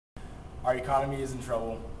Our economy is in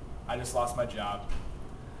trouble. I just lost my job.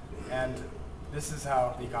 And this is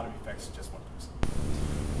how the economy affects just one person.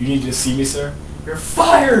 You need to see me, sir? You're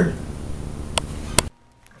fired!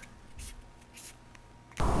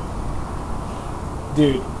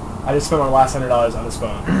 Dude, I just spent my last $100 on this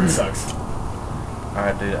phone. It sucks.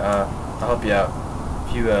 Alright, dude, I'll help you out.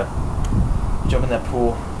 If you jump in that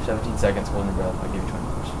pool, 17 seconds, holding your breath, I'll give you $20.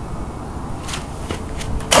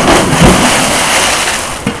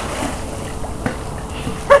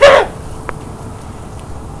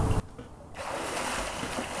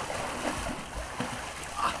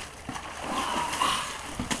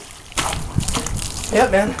 Yep,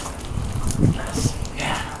 man. Yes.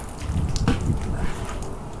 Yeah.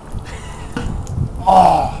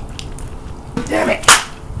 Oh. Damn it.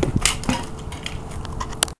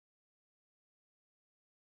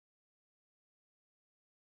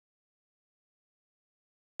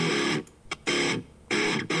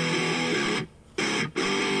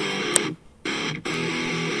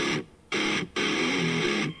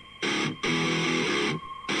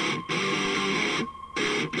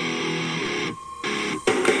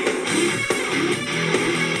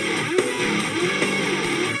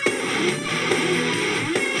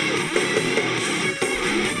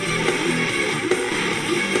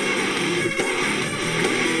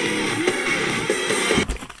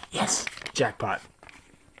 Jackpot.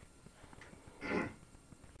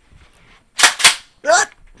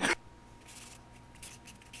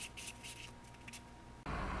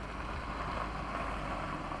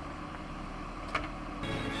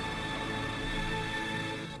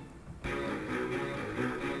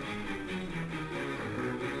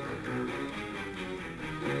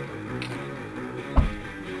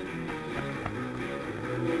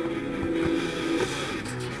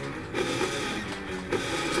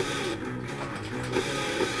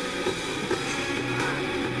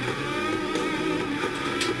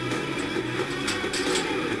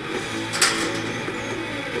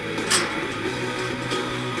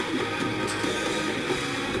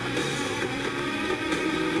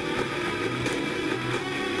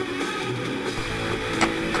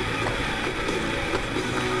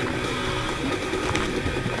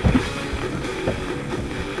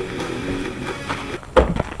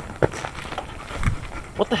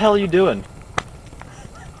 What the hell are you doing?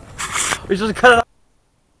 We're just cut it off.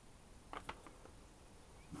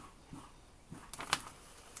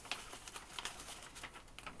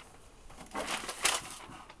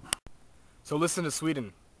 So listen to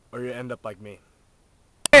Sweden, or you end up like me.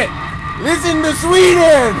 Hey, listen to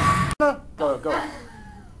Sweden! Go.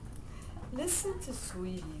 Listen to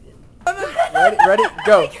Sweden. Ready?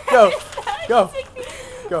 Go.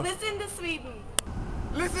 Listen to Sweden.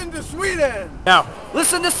 Listen to Sweden! Now,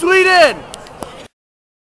 Listen to Sweden!